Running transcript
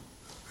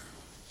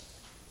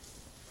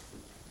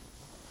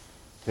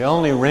The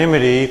only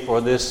remedy for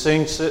this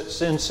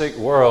sin-sick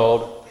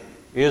world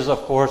is, of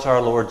course,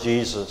 our Lord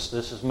Jesus.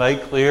 This is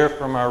made clear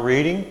from our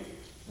reading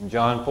in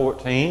John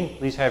 14.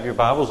 Please have your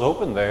Bibles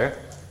open there.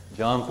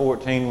 John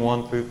 14,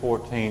 1 through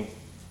 14.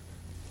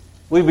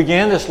 We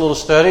began this little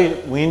study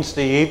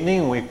Wednesday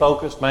evening. We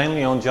focused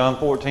mainly on John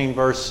 14,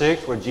 verse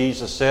 6, where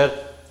Jesus said,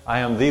 I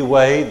am the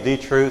way, the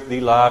truth,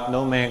 the life.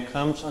 No man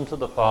comes unto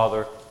the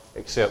Father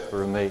except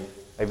through me.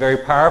 A very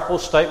powerful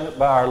statement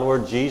by our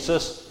Lord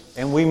Jesus.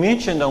 And we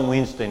mentioned on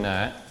Wednesday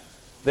night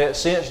that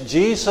since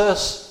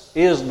Jesus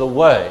is the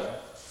way,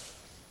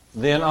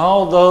 then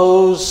all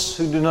those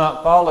who do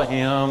not follow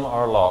Him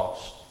are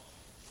lost.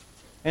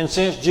 And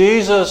since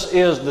Jesus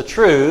is the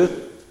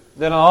truth,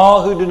 then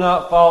all who do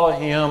not follow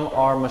Him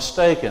are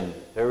mistaken.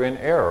 They're in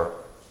error.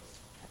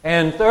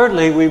 And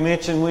thirdly, we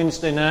mentioned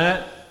Wednesday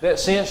night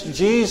that since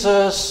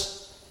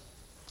Jesus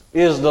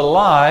is the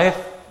life,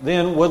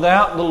 then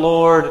without the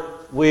Lord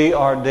we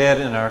are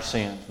dead in our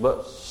sins.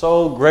 But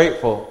so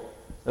grateful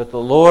that the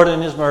Lord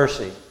in His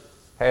mercy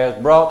has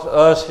brought to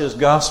us His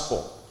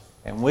gospel.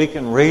 And we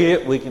can read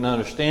it, we can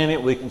understand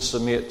it, we can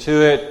submit to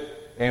it,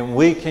 and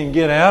we can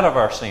get out of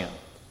our sin.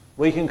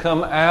 We can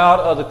come out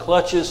of the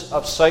clutches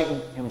of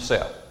Satan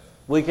himself.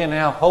 We can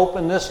have hope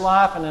in this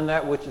life and in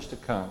that which is to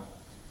come.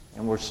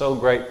 And we're so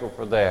grateful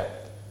for that.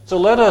 So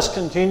let us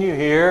continue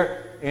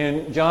here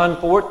in John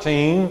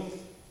 14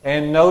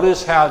 and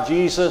notice how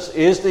Jesus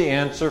is the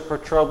answer for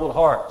troubled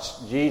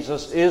hearts.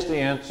 Jesus is the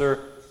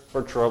answer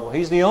for trouble.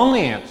 He's the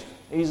only answer.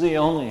 He's the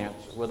only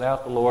answer.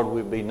 Without the Lord,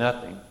 we'd be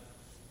nothing.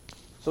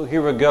 So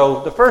here we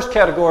go. The first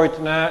category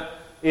tonight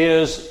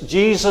is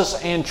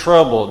Jesus and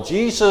trouble.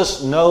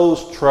 Jesus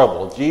knows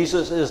trouble.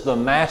 Jesus is the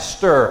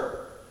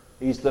master.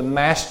 He's the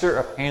master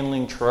of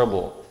handling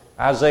trouble.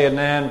 Isaiah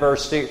 9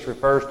 verse 6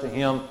 refers to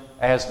Him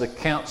as the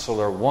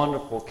Counselor,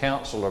 Wonderful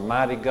Counselor,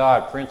 Mighty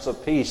God, Prince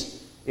of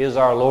Peace is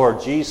our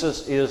Lord.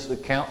 Jesus is the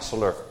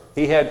Counselor.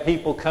 He had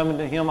people coming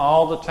to Him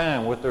all the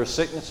time with their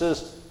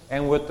sicknesses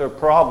and with their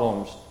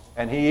problems,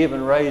 and He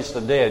even raised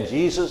the dead.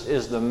 Jesus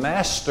is the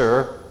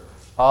master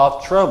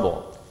of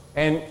trouble.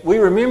 And we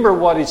remember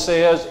what He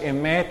says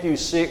in Matthew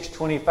 6,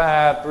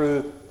 25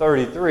 through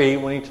 33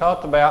 when He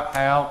talked about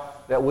how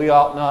that we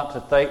ought not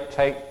to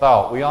take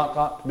thought. We ought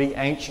not to be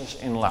anxious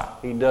in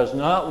life. He does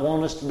not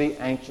want us to be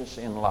anxious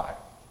in life.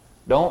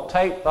 Don't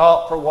take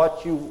thought for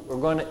what you are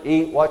going to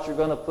eat, what you're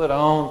going to put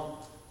on,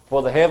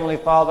 for the Heavenly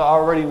Father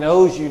already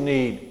knows you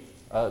need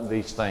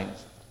these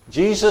things.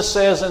 Jesus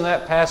says in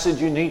that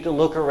passage you need to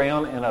look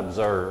around and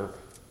observe.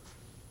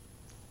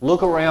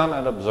 Look around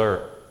and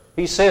observe.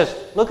 He says,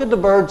 look at the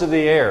birds of the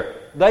air.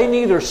 They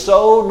neither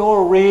sow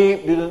nor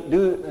reap,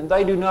 and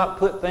they do not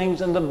put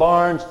things in the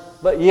barns,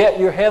 but yet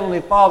your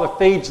Heavenly Father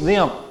feeds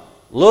them.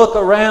 Look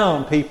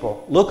around,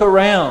 people. Look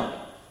around.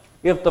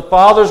 If the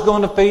Father's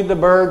going to feed the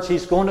birds,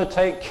 He's going to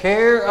take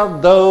care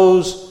of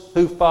those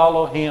who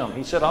follow Him.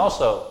 He said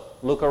also,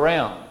 look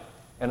around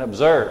and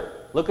observe.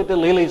 Look at the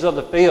lilies of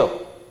the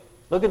field.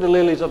 Look at the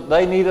lilies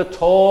they neither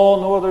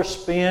toil nor their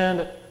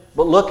spin,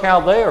 but look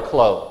how they are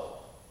clothed.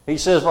 He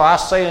says, well, I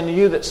say unto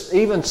you that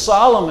even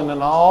Solomon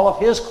in all of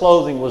his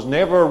clothing was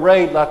never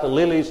arrayed like the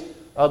lilies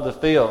of the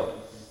field.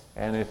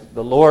 And if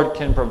the Lord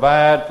can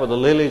provide for the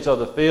lilies of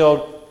the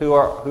field who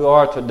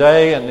are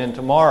today and then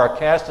tomorrow are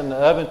cast in the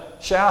oven,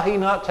 shall He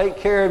not take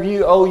care of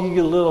you, O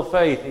ye little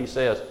faith, He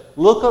says.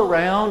 Look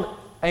around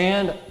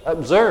and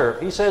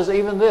observe. He says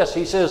even this.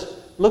 He says,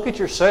 look at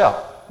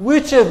yourself.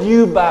 Which of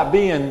you by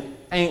being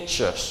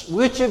anxious,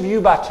 which of you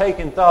by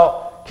taking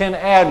thought can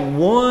add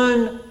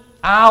 1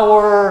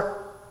 hour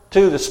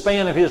to the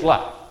span of his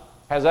life?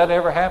 Has that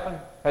ever happened?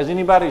 Has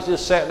anybody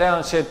just sat down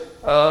and said,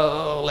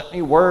 oh, let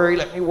me worry.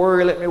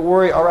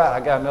 All right, I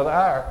got another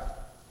hour.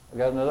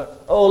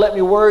 Oh, let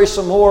me worry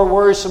some more.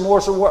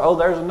 Oh,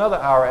 there's another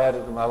hour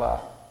added to my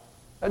life.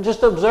 And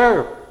just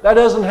observe. That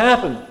doesn't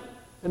happen.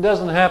 It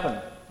doesn't happen.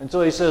 And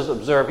so he says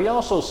observe. He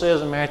also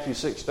says in Matthew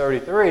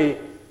 6:33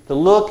 to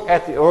look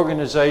at the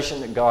organization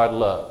that God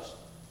loves.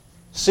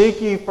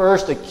 Seek ye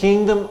first the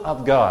kingdom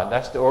of God.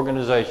 That's the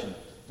organization.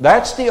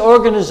 That's the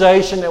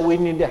organization that we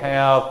need to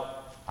have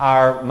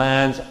our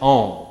minds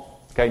on.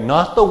 Okay,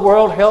 not the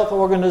World Health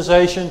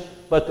Organization,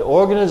 but the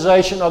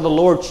organization of the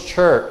Lord's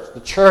church,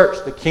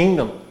 the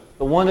kingdom,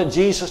 the one that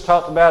Jesus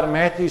talked about in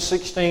Matthew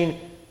 16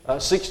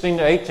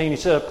 to 18. He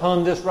said,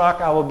 upon this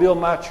rock I will build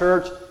my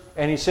church.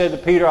 And He said to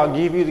Peter, I'll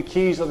give you the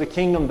keys of the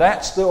kingdom.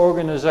 That's the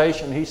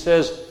organization. He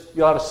says,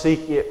 you ought to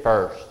seek it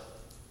first.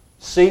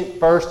 Seek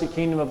first the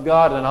kingdom of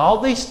God and all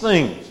these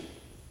things.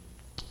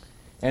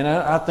 And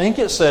I think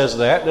it says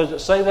that. Does it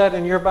say that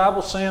in your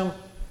Bible, Sam?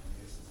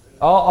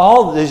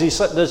 Does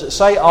it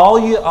say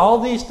all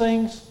these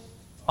things?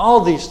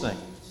 All these things.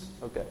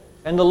 Okay.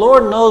 And the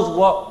Lord knows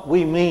what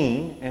we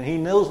mean, and He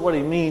knows what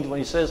He means when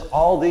He says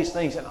all these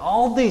things. And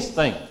all these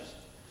things.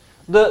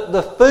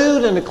 The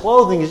food and the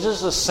clothing is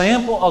just a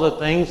sample of the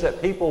things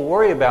that people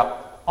worry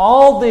about.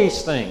 All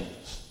these things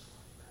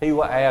He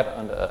will add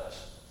unto us.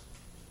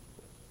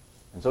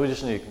 And so we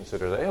just need to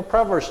consider that.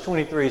 Proverbs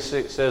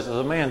 23:6 says, as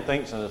a man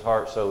thinks in his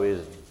heart, so is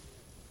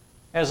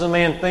he. As a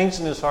man thinks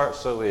in his heart,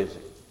 so is he.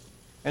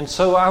 And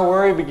so our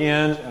worry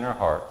begins in our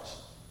hearts.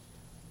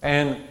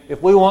 And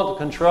if we want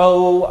to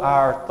control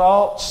our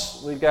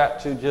thoughts, we've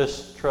got to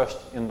just trust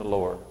in the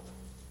Lord.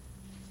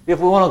 If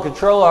we want to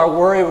control our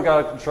worry, we've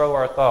got to control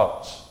our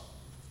thoughts.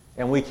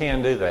 And we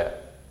can do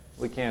that.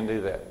 We can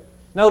do that.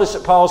 Notice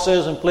that Paul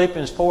says in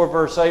Philippians 4,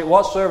 verse 8,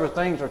 whatsoever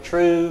things are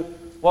true,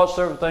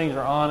 whatsoever things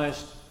are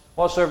honest,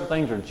 whatsoever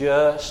things are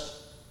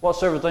just,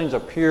 whatsoever things are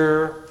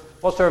pure,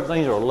 whatsoever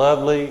things are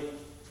lovely,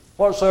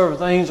 whatsoever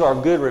things are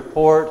of good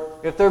report,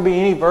 if there be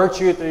any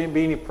virtue, if there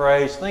be any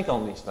praise, think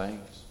on these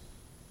things.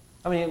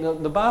 I mean,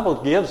 the Bible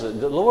gives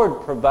it. The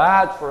Lord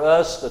provides for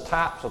us the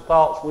types of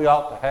thoughts we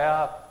ought to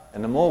have.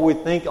 And the more we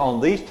think on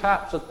these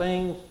types of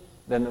things,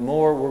 then the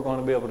more we're going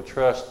to be able to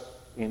trust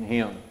in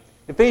Him.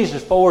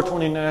 Ephesians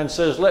 4:29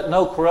 says, let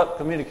no corrupt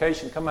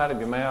communication come out of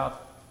your mouth,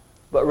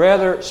 but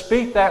rather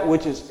speak that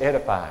which is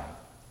edifying.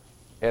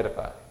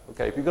 Edifying.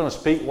 Okay, if you're going to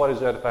speak what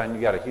is edifying,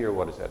 you've got to hear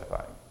what is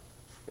edifying.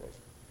 Okay.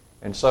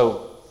 And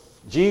so,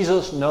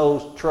 Jesus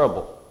knows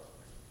trouble.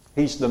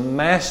 He's the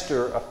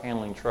master of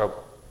handling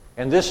trouble.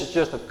 And this is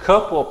just a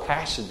couple of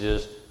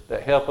passages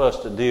that help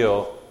us to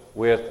deal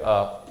with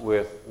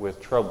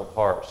troubled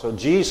hearts. So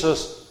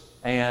Jesus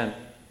and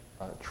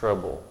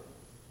trouble.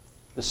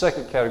 The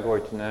second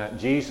category tonight,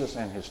 Jesus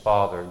and His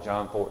Father,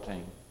 John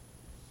 14.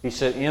 He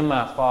said, in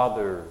my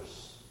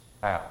Father's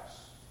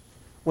house.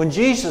 When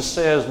Jesus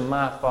says,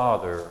 my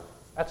Father,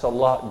 that's a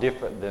lot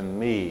different than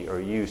me or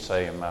you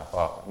saying, my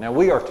Father. Now,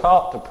 we are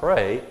taught to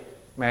pray,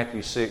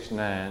 Matthew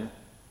 6:9.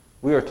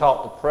 We are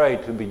taught to pray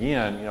to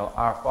begin,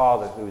 our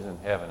Father who's in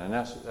heaven. And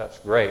that's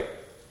great.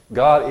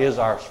 God is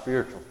our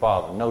spiritual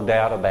Father, no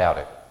doubt about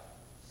it.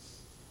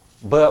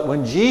 But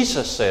when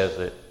Jesus says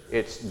it,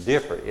 it's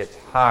different. It's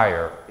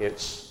higher.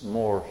 It's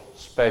more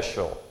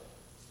special.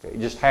 Okay?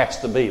 It just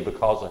has to be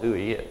because of who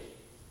He is.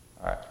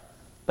 All right.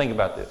 Think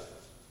about this.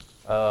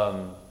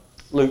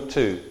 Luke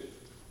 2,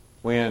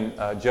 when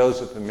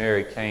Joseph and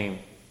Mary came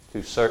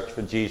to search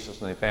for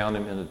Jesus and they found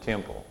Him in the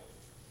temple.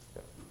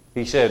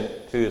 He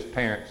said to His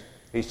parents,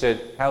 He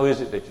said, how is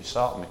it that you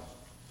sought me?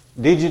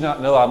 Did you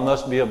not know I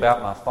must be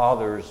about my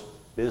Father's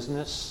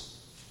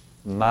business?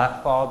 My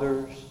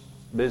Father's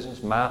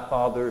business? My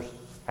Father's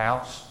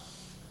house?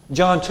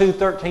 John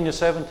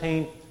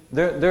 2:13-17,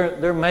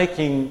 they're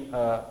making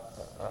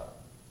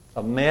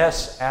a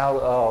mess out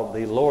of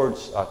the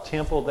Lord's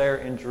temple there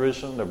in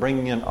Jerusalem. They're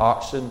bringing in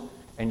oxen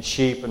and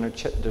sheep, and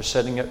they're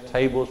setting up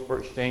tables for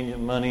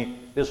exchanging money.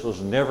 This was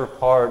never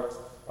part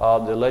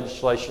of the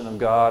legislation of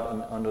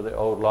God under the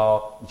old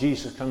law.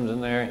 Jesus comes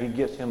in there. He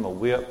gets him a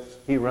whip.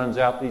 He runs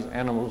out these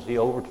animals. He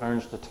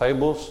overturns the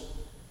tables.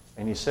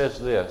 And He says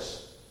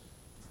this,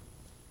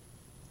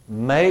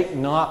 make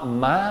not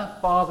my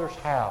Father's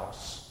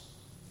house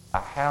a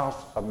house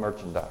of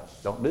merchandise.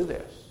 Don't do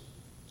this.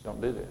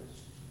 Don't do this.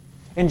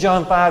 In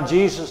John 5,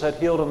 Jesus had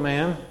healed a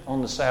man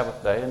on the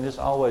Sabbath day, and this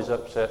always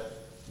upset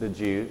the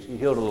Jews. He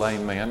healed a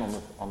lame man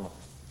on the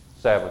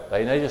Sabbath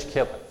day, and they just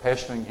kept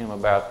pestering Him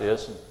about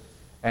this.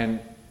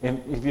 And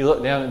if you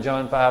look down at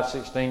John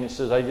 5:16, it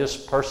says they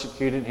just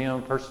persecuted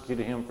Him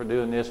for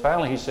doing this.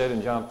 Finally, He said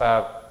in John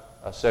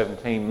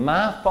 5:17,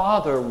 my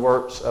Father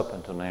works up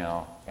until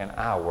now, and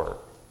I work.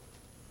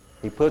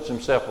 He puts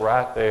Himself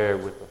right there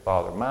with the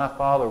Father. My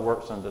Father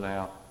works until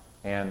now,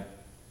 and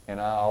I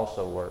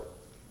also work.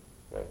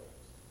 Okay?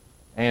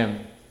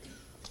 And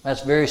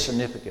that's very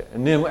significant.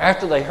 And then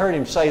after they heard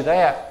Him say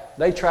that,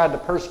 they tried to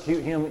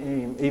persecute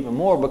Him even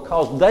more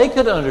because they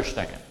could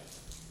understand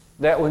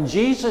that when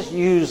Jesus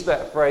used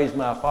that phrase,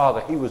 my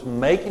Father, He was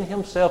making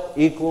Himself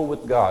equal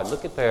with God.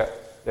 Look at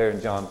that there in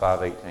John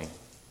 5:18.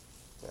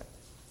 Okay.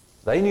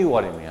 They knew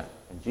what He meant,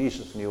 and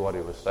Jesus knew what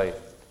He was saying.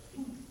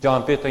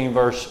 John 15,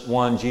 verse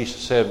 1,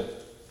 Jesus said,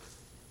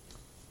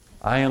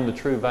 I am the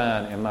true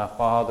vine, and my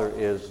Father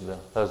is the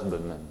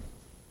husbandman.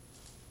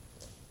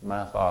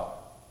 My Father.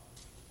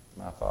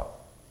 My Father.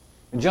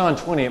 In John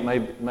 20,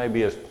 it may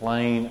be as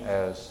plain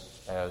as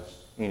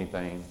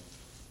anything.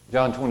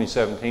 John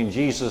 20:17,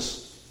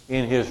 Jesus,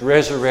 in His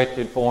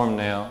resurrected form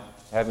now,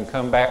 having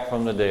come back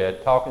from the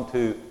dead, talking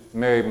to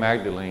Mary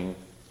Magdalene,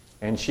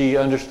 and she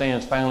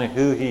understands finally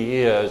who He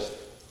is,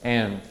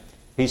 and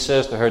He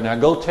says to her, now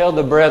go tell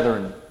the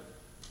brethren,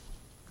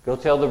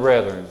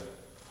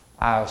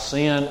 I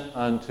ascend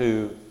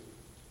unto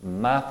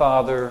my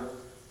Father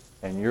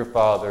and your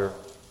Father,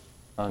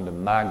 unto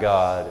my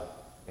God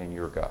and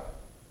your God.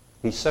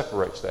 He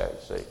separates that,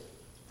 you see,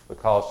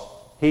 because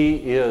He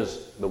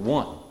is the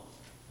one.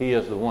 He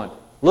is the one.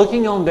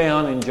 Looking on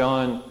down in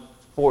John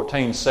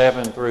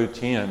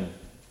 14:7-10,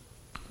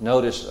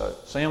 notice,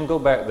 Sam, go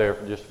back there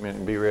for just a minute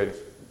and be ready.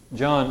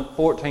 John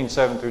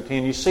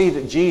 14:7-10, you see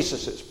that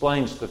Jesus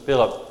explains to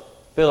Philip,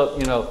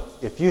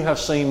 if you have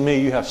seen me,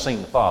 you have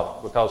seen the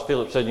Father. Because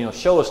Philip said,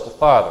 show us the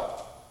Father.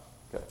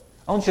 Okay.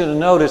 I want you to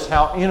notice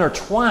how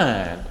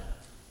intertwined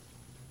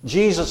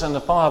Jesus and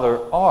the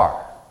Father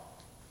are.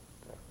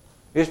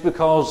 It's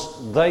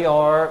because they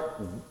are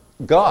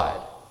God.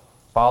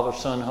 Father,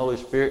 Son, Holy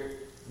Spirit,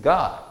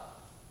 God.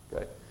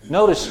 Okay.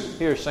 Notice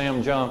here,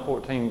 Sam, John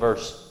 14,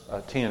 verse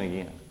 10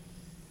 again.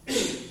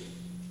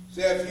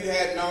 So if you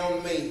had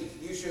known me,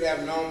 you should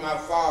have known my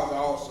Father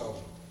also.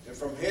 And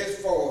from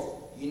henceforth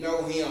you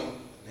know him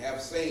and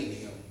have seen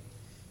him.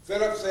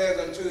 Philip says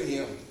unto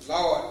him,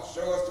 Lord,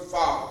 show us the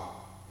Father,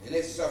 and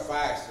it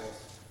suffices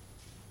us.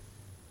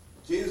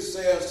 Jesus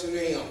says to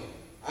him,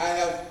 I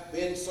have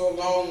been so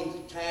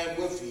long time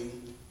with you,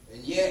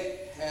 and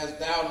yet hast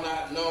thou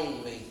not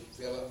known me,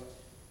 Philip.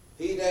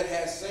 He that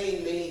has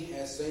seen me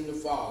has seen the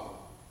Father.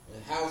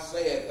 And how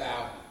sayest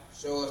thou,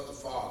 show us the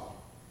Father?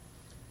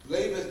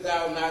 Believest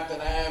thou not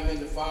that I am in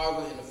the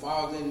Father, and the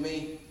Father in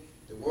me?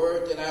 The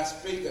word that I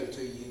speak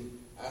unto you,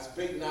 I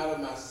speak not of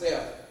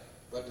myself,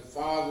 but the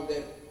Father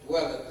that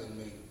dwelleth in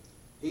me.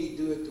 He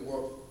doeth the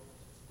work.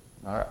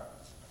 All right.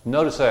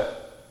 Notice that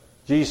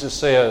Jesus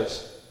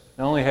says,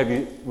 not only have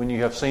you, when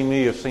you have seen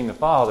me, you have seen the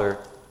Father,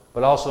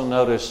 but also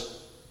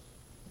notice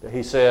that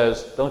he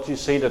says, don't you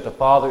see that the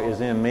Father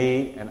is in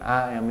me and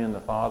I am in the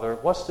Father?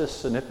 What's the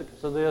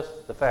significance of this?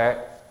 The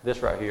fact,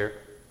 this right here,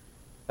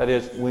 that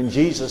is, when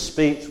Jesus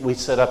speaks, we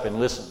sit up and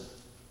listen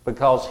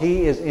because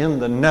he is in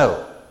the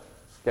know.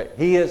 Okay?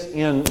 He is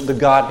in the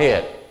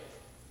Godhead.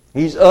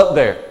 He's up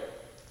there.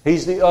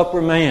 He's the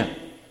upper man.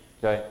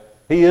 Okay?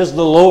 He is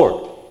the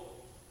Lord.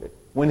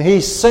 When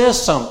he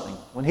says something,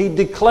 when he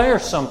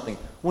declares something,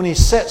 when he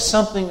sets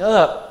something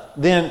up,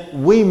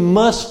 then we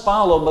must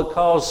follow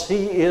because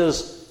he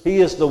is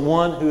the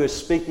one who is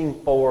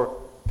speaking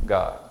for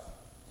God.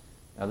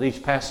 Now these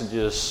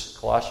passages,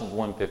 Colossians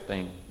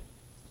 1:15,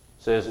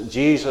 says that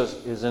Jesus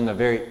is in the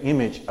very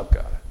image of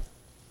God.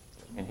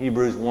 In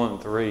Hebrews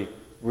 1:3,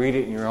 read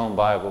it in your own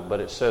Bible, but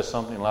it says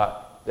something like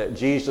that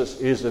Jesus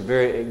is the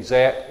very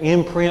exact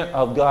imprint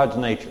of God's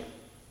nature.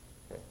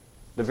 Okay?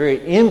 The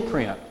very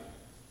imprint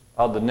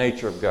of the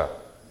nature of God.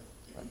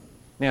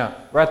 Now,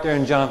 right there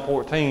in John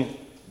 14,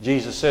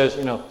 Jesus says,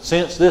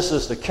 since this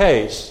is the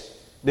case,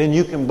 then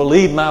you can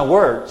believe my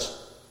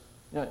words.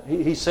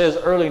 He says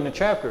early in the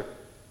chapter,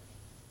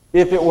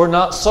 if it were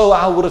not so,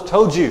 I would have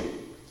told you.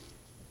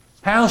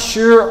 How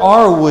sure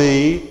are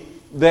we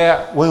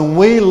that when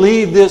we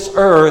leave this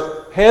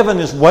earth, heaven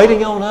is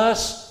waiting on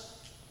us?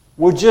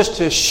 We're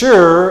just as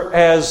sure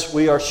as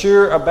we are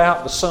sure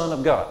about the Son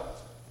of God.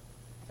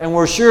 And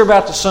we're sure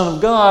about the Son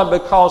of God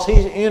because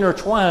he's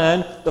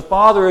intertwined. The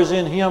Father is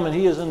in him and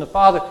he is in the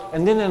Father.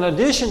 And then in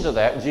addition to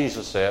that,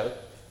 Jesus said,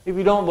 if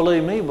you don't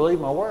believe me, believe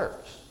my words.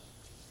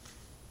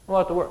 What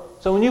about the word?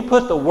 So when you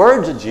put the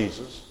words of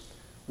Jesus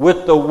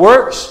with the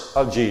works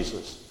of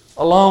Jesus,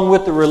 along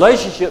with the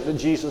relationship that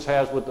Jesus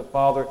has with the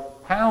Father,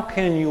 how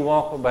can you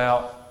walk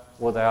about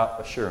without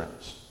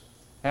assurance?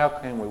 How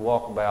can we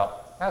walk with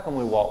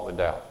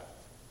doubt?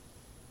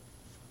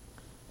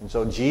 And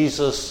so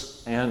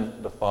Jesus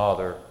and the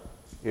Father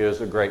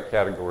is a great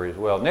category as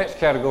well. Next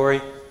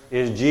category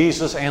is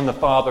Jesus and the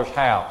Father's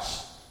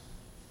house.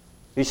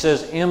 He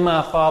says, in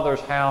my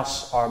Father's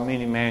house are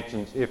many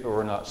mansions. If it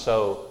were not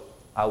so,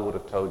 I would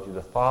have told you.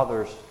 The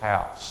Father's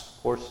house.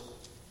 Of course,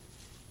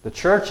 the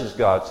church is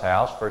God's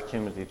house, 1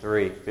 Timothy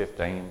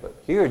 3:15. But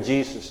here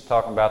Jesus is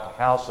talking about the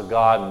house of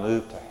God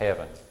moved to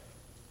heaven.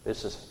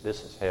 This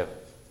is heaven.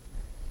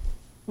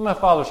 In my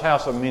Father's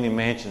house are many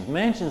mansions.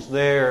 Mansions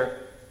there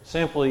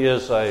simply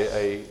is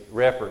a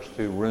reference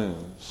to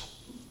rooms.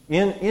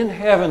 In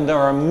heaven there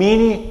are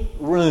many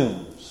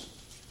rooms.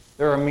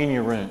 There are many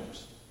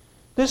rooms.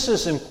 This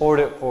is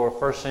important for a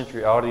first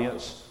century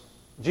audience.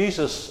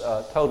 Jesus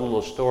told a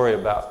little story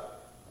about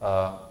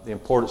the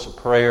importance of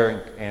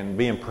prayer and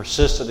being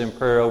persistent in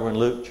prayer over in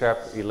Luke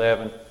chapter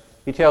 11.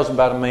 He tells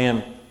about a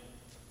man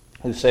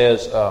who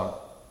says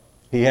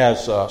he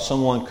has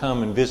someone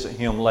come and visit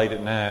him late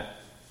at night,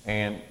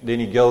 and then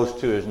he goes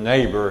to his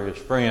neighbor, his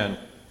friend,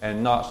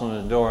 and knocks on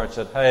his door and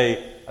said,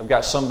 hey, I've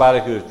got somebody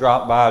who has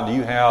dropped by. Do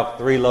you have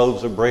 3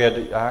 loaves of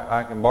bread that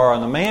I can borrow?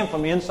 And the man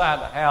from inside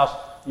the house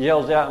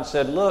yells out and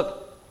said,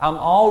 look, I'm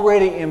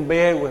already in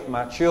bed with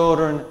my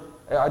children.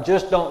 I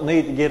just don't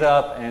need to get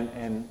up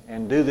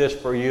and do this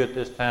for you at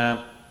this time.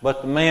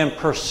 But the man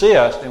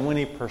persists, and when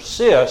he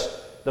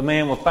persists, the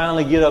man will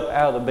finally get up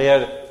out of the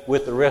bed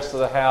with the rest of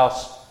the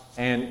house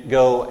and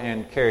go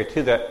and carry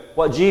to that.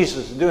 What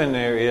Jesus is doing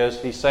there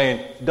is he's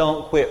saying,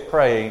 don't quit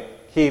praying,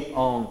 keep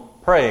on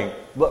praying.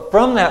 But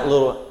from that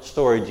little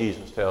story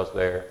Jesus tells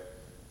there,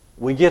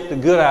 we get the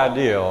good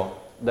idea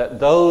that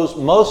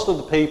most of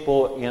the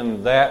people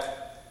in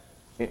that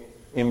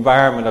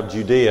environment of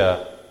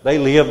Judea, they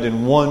lived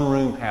in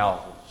one-room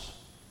houses.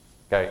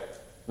 Okay,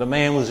 the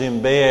man was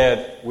in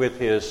bed with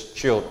his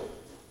children.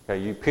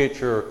 Okay, you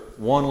picture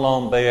one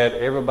long bed.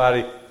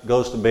 Everybody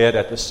goes to bed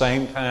at the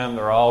same time.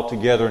 They're all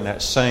together in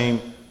that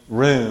same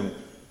room.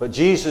 But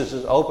Jesus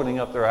is opening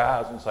up their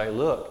eyes and saying,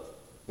 look,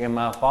 in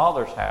my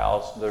Father's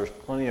house, there's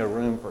plenty of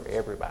room for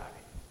everybody.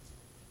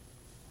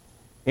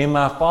 In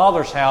my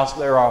Father's house,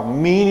 there are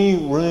many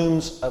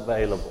rooms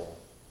available.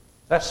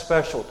 That's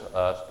special to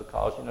us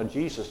because,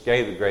 Jesus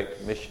gave the Great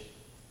Commission.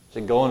 He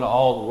said, go into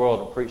all the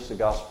world and preach the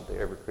gospel to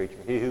every creature.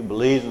 He who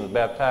believes and is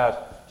baptized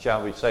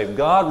shall be saved.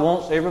 God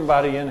wants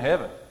everybody in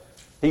heaven.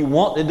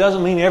 It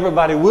doesn't mean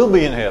everybody will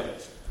be in heaven.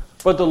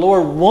 But the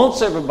Lord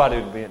wants everybody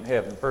to be in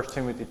heaven. 1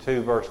 Timothy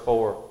 2, verse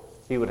 4,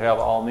 He would have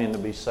all men to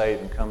be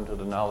saved and come to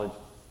the knowledge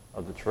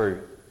of the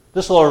truth.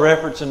 This little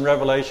reference in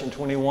Revelation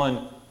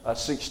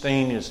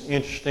 21:16 is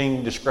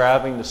interesting,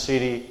 describing the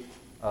city,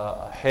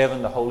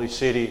 heaven, the holy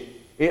city.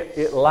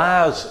 It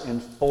lies in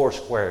four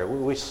square.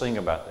 We sing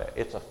about that.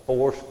 It's a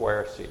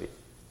four-square city.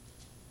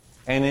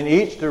 And in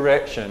each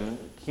direction,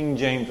 King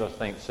James, I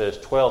think, says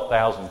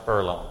 12,000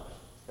 furlongs.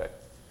 Okay.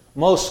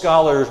 Most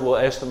scholars will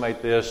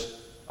estimate this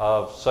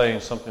of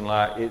saying something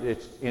like,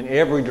 it's in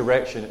every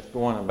direction, it's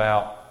going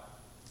about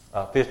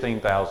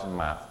 15,000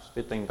 miles.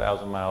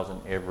 15,000 miles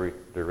in every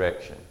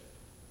direction.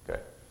 Okay.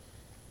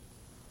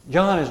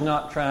 John is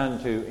not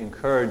trying to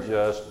encourage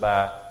us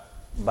by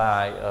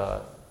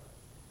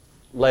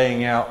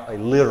laying out a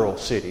literal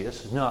city.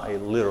 This is not a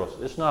literal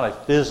city. It's not a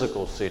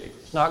physical city.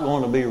 It's not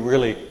going to be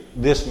really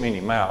this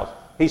many miles.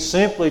 He's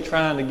simply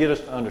trying to get us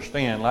to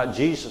understand, like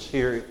Jesus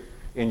here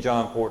in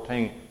John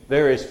 14,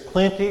 there is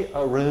plenty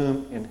of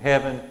room in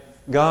heaven.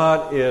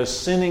 God is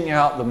sending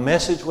out the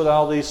message with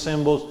all these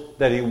symbols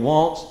that He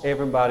wants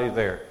everybody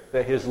there.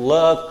 That His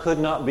love could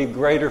not be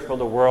greater for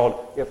the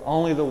world if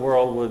only the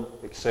world would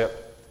accept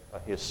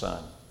His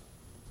Son.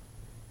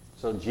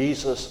 So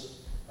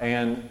Jesus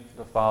and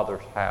the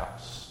Father's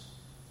house.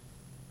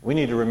 We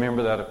need to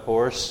remember that, of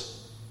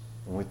course,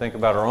 when we think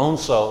about our own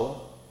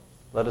soul.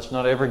 Let us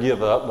not ever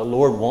give up. The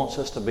Lord wants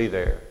us to be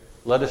there.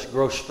 Let us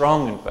grow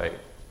strong in faith.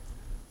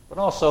 But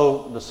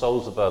also the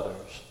souls of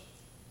others.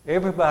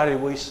 Everybody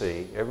we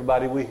see,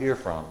 everybody we hear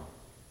from,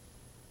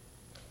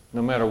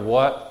 no matter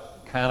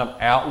what kind of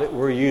outlet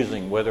we're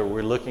using, whether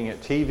we're looking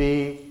at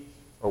TV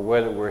or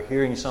whether we're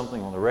hearing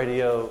something on the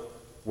radio,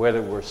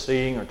 whether we're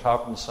seeing or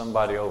talking to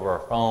somebody over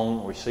our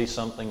phone, we see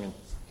something and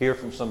hear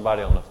from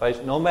somebody on the face,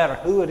 no matter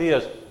who it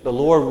is, the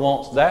Lord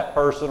wants that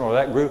person or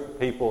that group of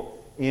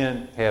people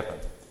in heaven.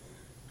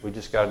 We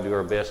just got to do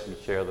our best to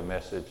share the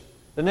message.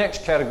 The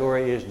next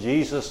category is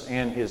Jesus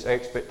and His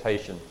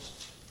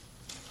expectations.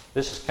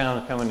 This is kind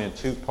of coming in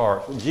two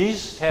parts.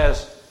 Jesus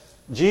has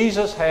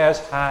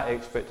high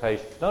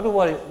expectations.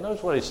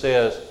 Notice what He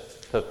says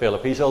to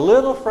Philip. He's a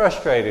little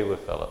frustrated with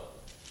Philip.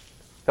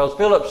 Because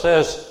Philip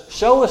says,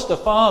 "Show us the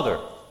Father."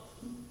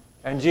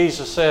 And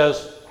Jesus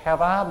says,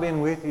 "Have I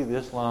been with you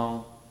this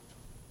long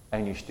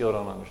and you still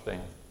don't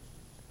understand?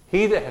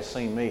 He that has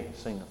seen me has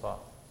seen the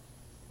Father."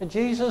 And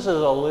Jesus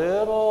is a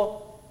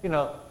little,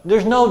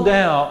 there's no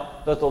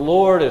doubt that the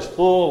Lord is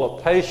full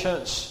of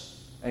patience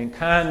and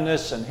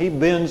kindness, and He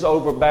bends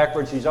over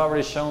backwards. He's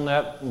already shown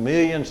that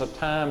millions of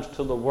times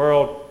to the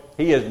world.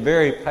 He is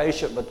very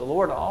patient, but the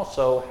Lord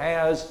also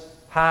has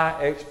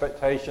high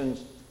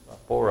expectations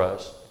for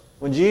us.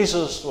 When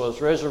Jesus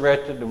was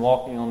resurrected and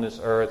walking on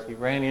this earth, He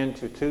ran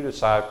into two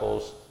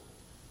disciples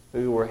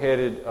who were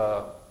headed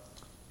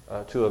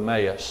to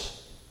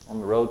Emmaus, on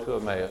the road to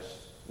Emmaus,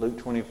 Luke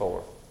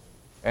 24.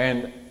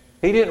 And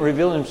He didn't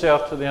reveal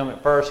Himself to them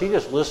at first. He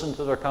just listened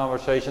to their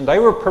conversation. They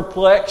were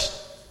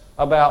perplexed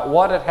about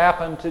what had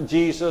happened to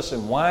Jesus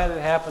and why it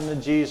had happened to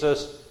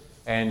Jesus.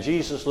 And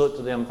Jesus looked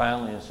to them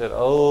finally and said,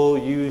 "Oh,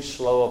 you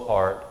slow of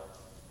heart.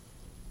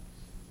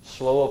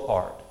 Slow of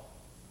heart.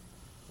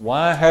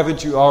 Why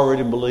haven't you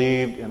already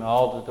believed in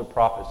all that the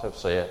prophets have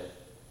said?"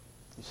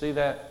 You see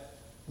that?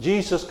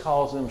 Jesus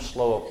calls them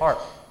slow of heart.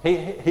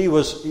 He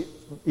was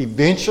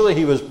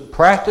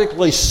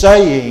practically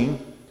saying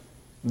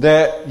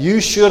that you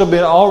should have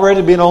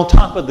already been on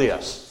top of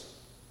this.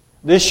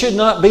 This should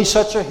not be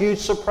such a huge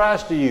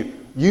surprise to you.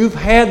 You've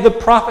had the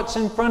prophets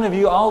in front of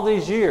you all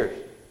these years.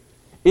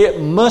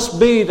 It must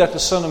be that the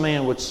Son of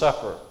Man would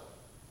suffer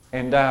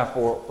and die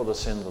for the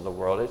sins of the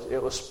world.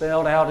 It was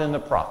spelled out in the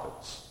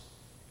prophets.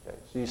 Okay,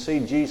 so you see,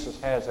 Jesus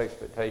has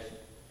expectations.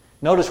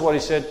 Notice what He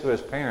said to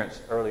His parents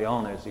early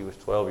on as He was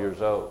 12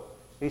 years old.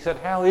 He said,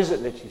 "How is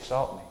it that you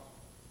sought me?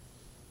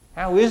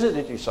 How is it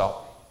that you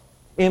sought me?"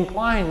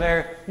 Implying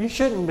there, you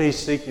shouldn't be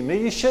seeking me.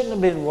 You shouldn't have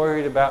been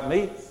worried about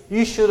me.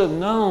 You should have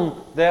known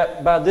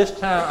that by this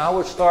time I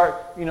would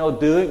start,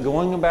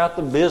 going about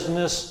the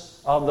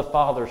business of the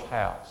Father's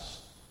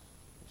house.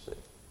 You see,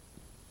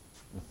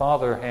 the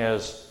Father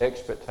has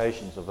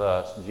expectations of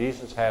us.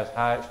 Jesus has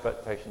high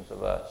expectations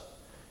of us.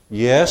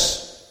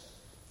 Yes,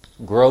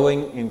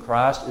 growing in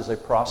Christ is a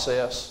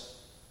process,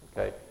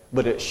 okay,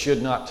 but it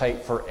should not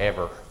take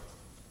forever.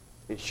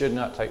 It should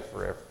not take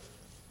forever.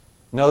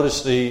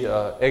 Notice the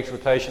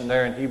exhortation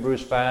there in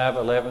Hebrews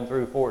 5:11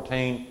 through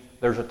 14.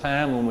 There's a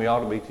time when we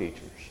ought to be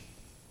teachers.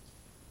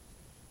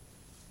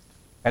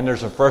 And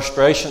there's a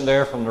frustration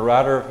there from the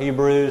writer of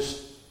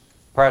Hebrews,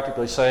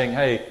 practically saying,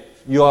 hey,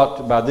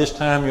 by this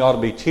time you ought to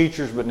be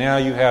teachers, but now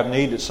you have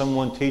need that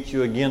someone teach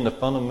you again the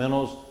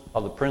fundamentals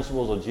of the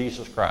principles of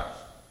Jesus Christ.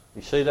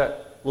 You see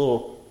that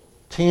little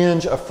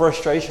tinge of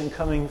frustration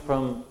coming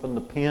from the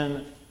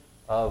pen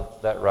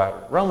of that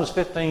writer. Romans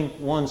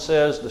 15:1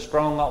 says the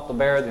strong ought to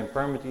bear the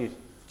infirmities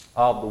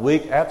of the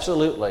weak.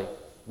 Absolutely.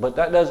 But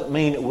that doesn't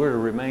mean that we're to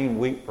remain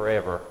weak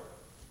forever.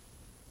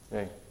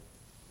 Okay.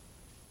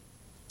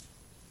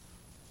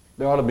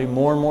 There ought to be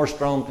more and more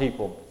strong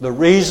people. The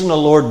reason the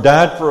Lord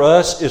died for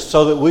us is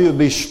so that we would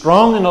be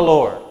strong in the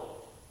Lord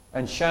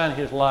and shine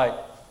His light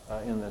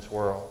in this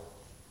world.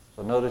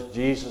 So notice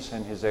Jesus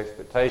and His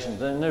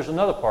expectations. And there's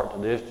another part to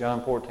this,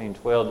 John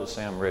 14:12 that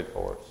Sam read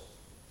for us.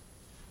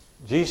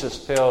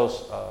 Jesus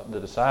tells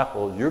the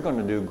disciples, you're going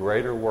to do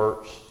greater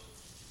works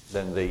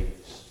than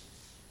these.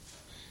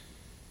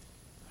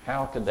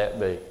 How could that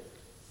be?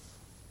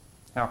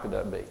 How could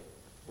that be?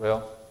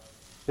 Well,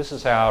 this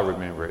is how I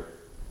remember it.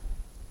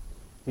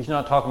 He's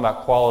not talking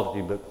about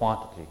quality, but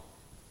quantity.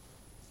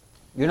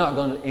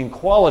 In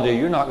quality,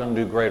 you're not going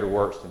to do greater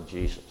works than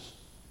Jesus.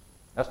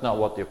 That's not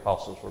what the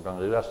apostles were going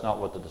to do. That's not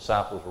what the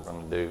disciples were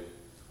going to do.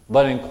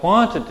 But in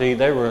quantity,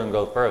 they were going to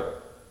go further.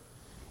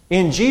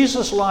 In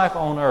Jesus' life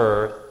on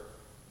earth,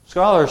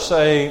 scholars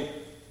say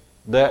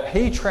that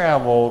He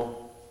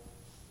traveled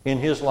in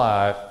His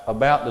life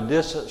about the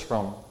distance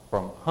from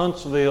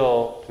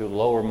Huntsville to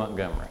Lower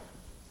Montgomery.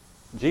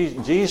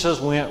 Jesus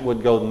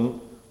would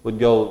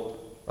go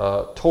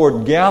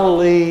toward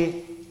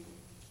Galilee,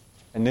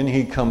 and then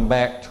He'd come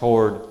back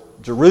toward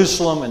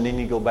Jerusalem, and then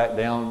He'd go back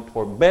down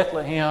toward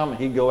Bethlehem, and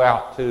He'd go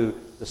out to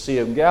the Sea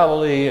of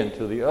Galilee and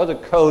to the other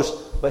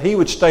coast, but He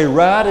would stay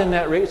right in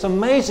that region. It's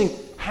amazing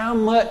how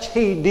much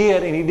He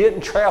did, and He didn't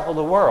travel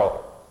the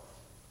world.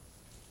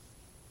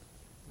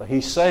 But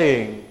He's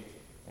saying,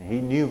 and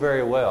He knew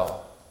very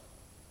well,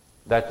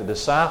 that the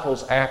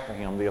disciples after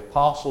Him, the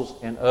apostles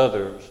and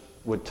others,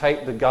 would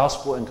take the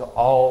gospel into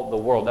all the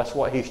world. That's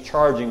what He's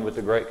charging with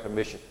the Great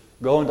Commission.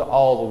 Go into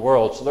all the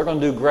world. So they're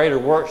going to do greater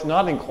works,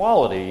 not in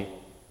quality,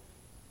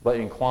 but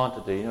in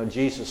quantity. You know,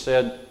 Jesus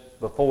said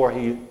before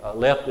He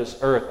left this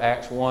earth,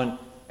 Acts 1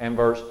 and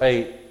verse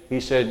 8, He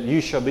said,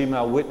 you shall be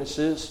my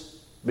witnesses,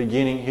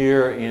 beginning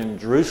here in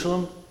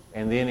Jerusalem,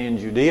 and then in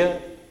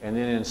Judea, and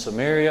then in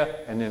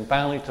Samaria, and then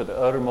finally to the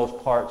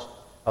uttermost parts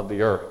of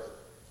the earth.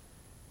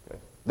 Okay.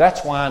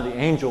 That's why the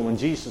angel, when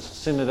Jesus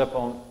ascended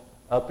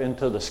up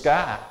into the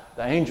sky,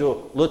 the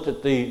angel looked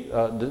at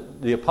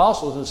the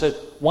apostles and said,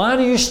 why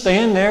do you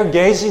stand there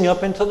gazing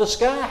up into the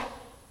sky?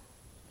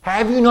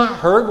 Have you not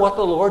heard what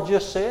the Lord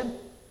just said?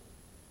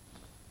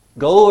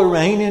 Go and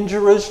reign in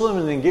Jerusalem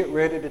and then get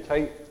ready to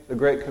take the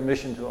Great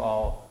Commission to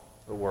all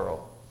the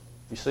world.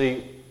 You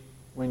see,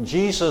 when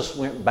Jesus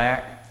went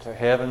back to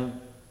heaven,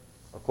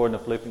 according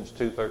to Philippians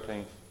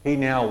 2:13, He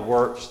now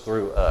works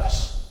through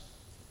us.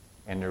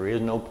 And there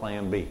is no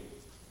plan B.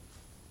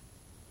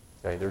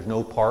 Okay, there's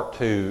no part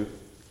 2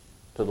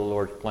 to the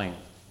Lord's plan.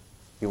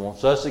 He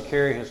wants us to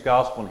carry His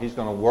gospel, and He's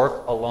going to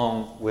work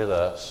along with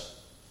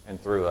us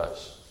and through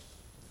us.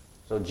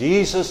 So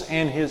Jesus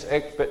and His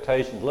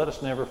expectations, let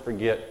us never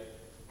forget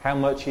how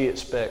much He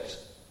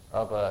expects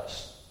of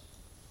us.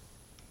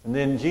 And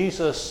then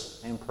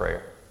Jesus and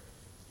prayer.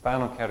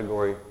 Final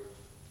category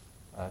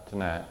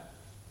tonight.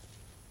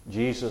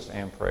 Jesus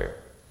and prayer.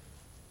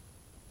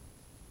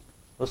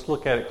 Let's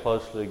look at it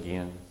closely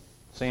again.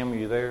 Sam, are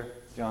you there?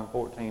 John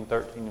 14,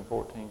 13, and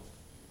 14.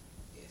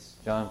 Yes.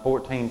 John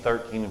 14,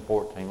 13, and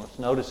 14. Let's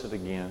notice it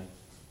again.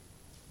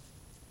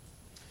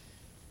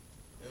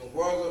 And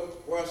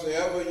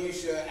whatsoever you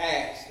shall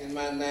ask in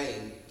my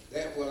name,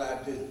 that will I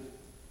do,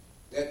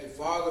 that the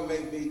Father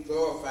may be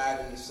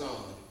glorified in the Son.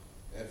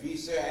 If you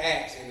shall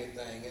ask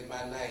anything in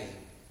my name,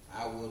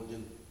 I will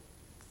do.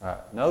 All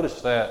right.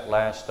 Notice that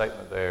last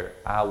statement there,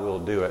 I will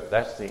do it.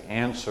 That's the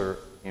answer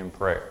in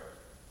prayer.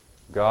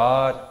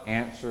 God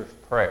answers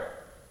prayer.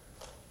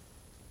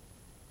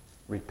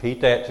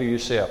 Repeat that to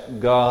yourself.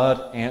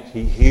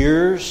 He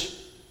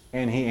hears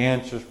and He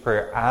answers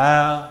prayer.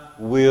 I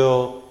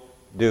will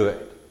do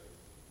it.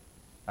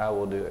 I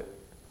will do it.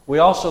 We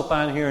also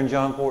find here in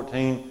John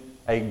 14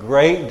 a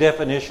great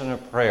definition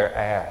of prayer.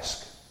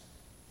 Ask.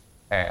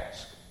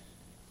 Ask.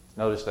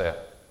 Notice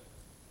that.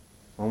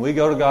 When we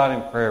go to God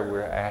in prayer,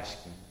 we're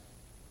asking.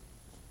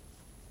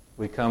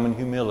 We come in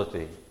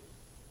humility.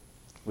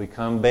 We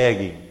come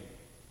begging.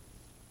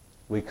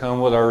 We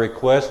come with our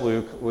requests.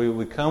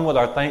 We come with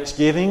our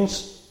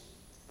thanksgivings.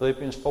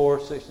 Philippians 4,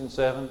 6, and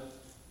 7.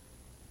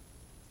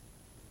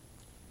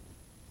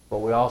 But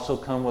we also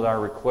come with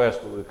our requests,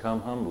 but we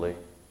come humbly.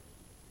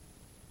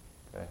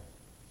 Okay?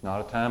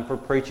 Not a time for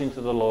preaching to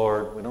the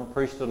Lord. We don't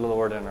preach to the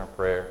Lord in our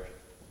prayers.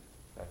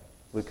 Okay?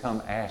 We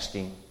come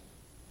asking.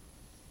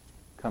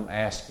 Come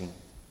asking.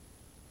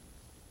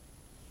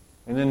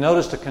 And then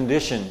notice the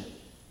condition.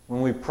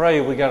 When we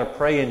pray, we got to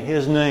pray in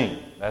His name.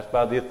 That's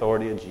by the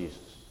authority of Jesus.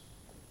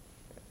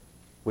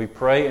 We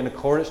pray in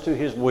accordance to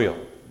His will.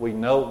 The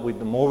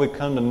more we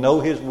come to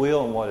know His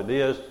will and what it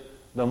is,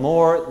 the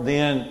more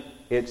then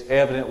it's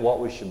evident what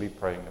we should be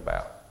praying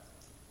about.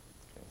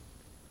 Okay.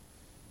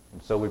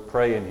 And so we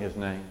pray in His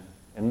name.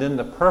 And then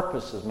the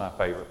purpose is my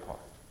favorite part.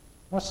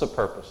 What's the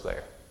purpose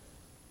there?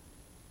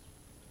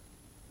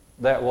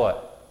 That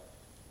what?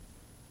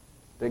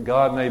 That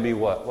God may be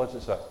what? What's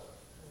it say?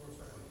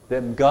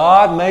 That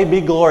God may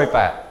be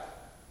glorified.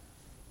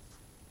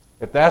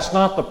 If that's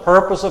not the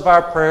purpose of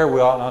our prayer,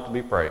 we ought not to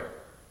be praying.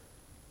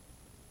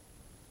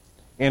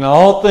 In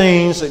all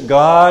things, that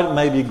God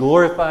may be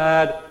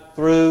glorified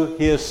through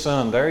His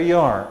Son. There you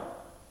are.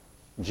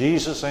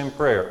 Jesus and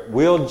prayer.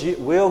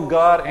 Will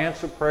God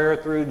answer prayer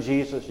through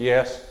Jesus?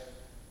 Yes.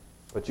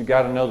 But you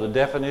got to know the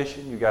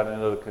definition, you got to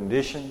know the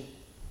condition,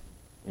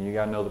 and you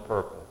got to know the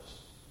purpose.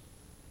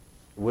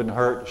 It wouldn't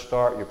hurt to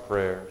start your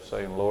prayer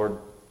saying, Lord,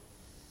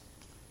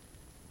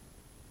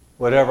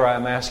 whatever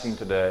I'm asking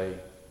today,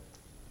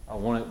 I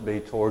want it to be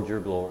towards your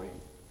glory.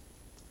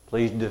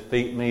 Please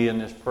defeat me in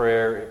this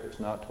prayer if it's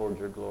not towards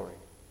your glory.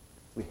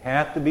 We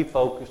have to be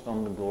focused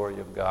on the glory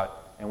of God.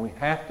 And we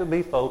have to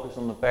be focused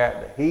on the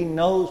fact that He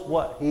knows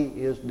what He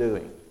is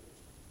doing.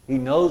 He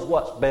knows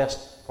what's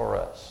best for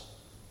us.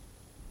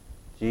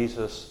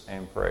 Jesus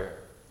and prayer.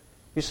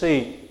 You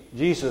see,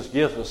 Jesus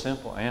gives a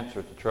simple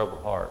answer to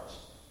troubled hearts.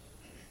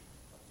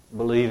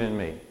 Believe in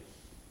me.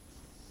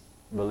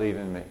 Believe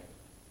in me.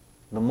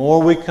 The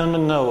more we come to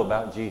know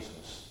about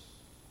Jesus,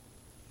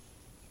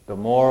 the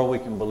more we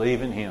can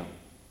believe in Him,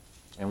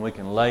 and we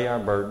can lay our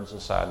burdens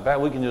aside. In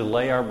fact, we can just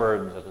lay our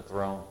burdens at the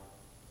throne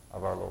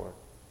of our Lord.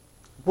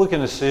 If we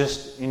can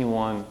assist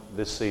anyone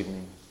this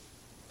evening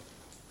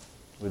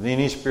with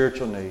any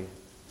spiritual need,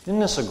 isn't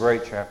this a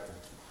great chapter?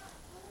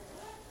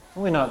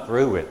 We're not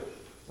through with it.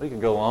 We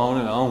could go on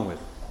and on with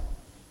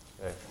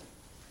it. Okay.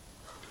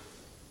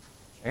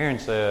 Aaron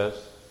says,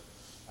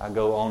 I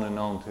go on and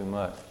on too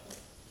much.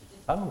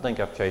 I don't think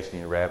I've chased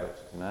any rabbits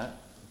tonight.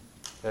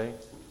 Okay?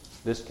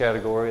 This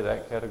category,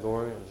 that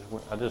category.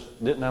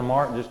 Didn't I,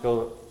 Mark, just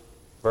go to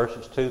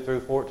verses 2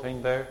 through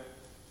 14 there?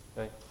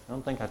 Okay? I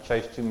don't think I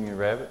chased too many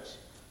rabbits.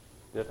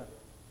 Did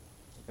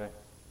I? Okay.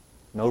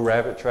 No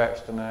rabbit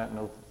tracks tonight,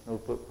 no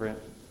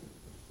footprints.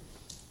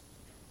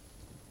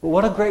 But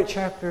what a great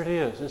chapter it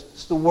is.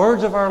 It's the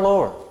words of our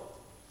Lord.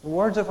 The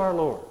words of our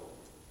Lord.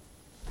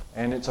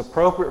 And it's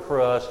appropriate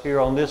for us here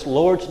on this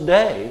Lord's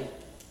Day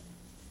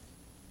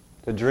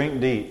to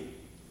drink deep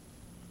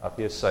of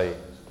His sayings.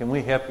 Can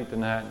we help you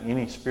tonight in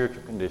any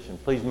spiritual condition?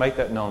 Please make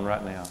that known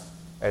right now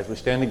as we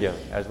stand together,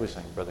 as we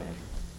sing, Brother Andrew.